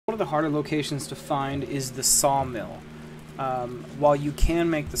the harder locations to find is the sawmill. While you can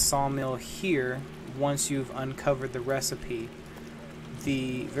make the sawmill here once you've uncovered the recipe,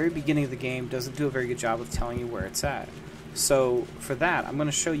 the very beginning of the game doesn't do a very good job of telling you where it's at. So for that, I'm going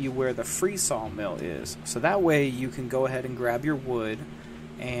to show you where the free sawmill is. So that way you can go ahead and grab your wood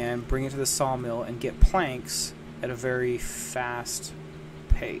and bring it to the sawmill and get planks at a very fast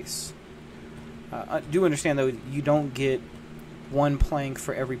pace. Do understand though, you don't get one plank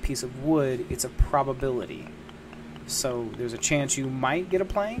for every piece of wood. It's a probability. So there's a chance you might get a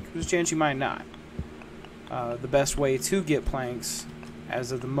plank, there's a chance you might not. The best way to get planks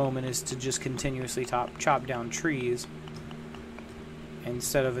as of the moment is to just continuously chop down trees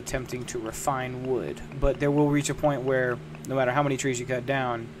instead of attempting to refine wood. But there will reach a point where no matter how many trees you cut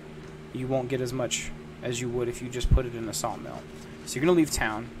down, you won't get as much as you would if you just put it in a sawmill. So you're going to leave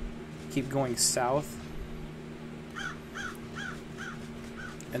town, keep going south,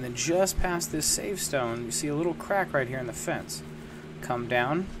 and then just past this save stone, you see a little crack right here in the fence. Come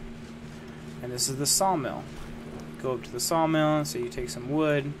down, and this is the sawmill. Go up to the sawmill, so you take some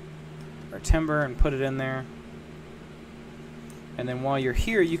wood or timber and put it in there. And then while you're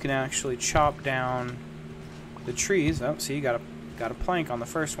here, you can actually chop down the trees. Oh, see, you got a plank on the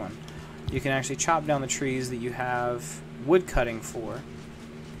first one. You can actually chop down the trees that you have wood cutting for,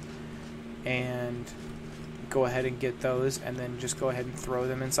 and go ahead and get those, and then just go ahead and throw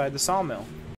them inside the sawmill.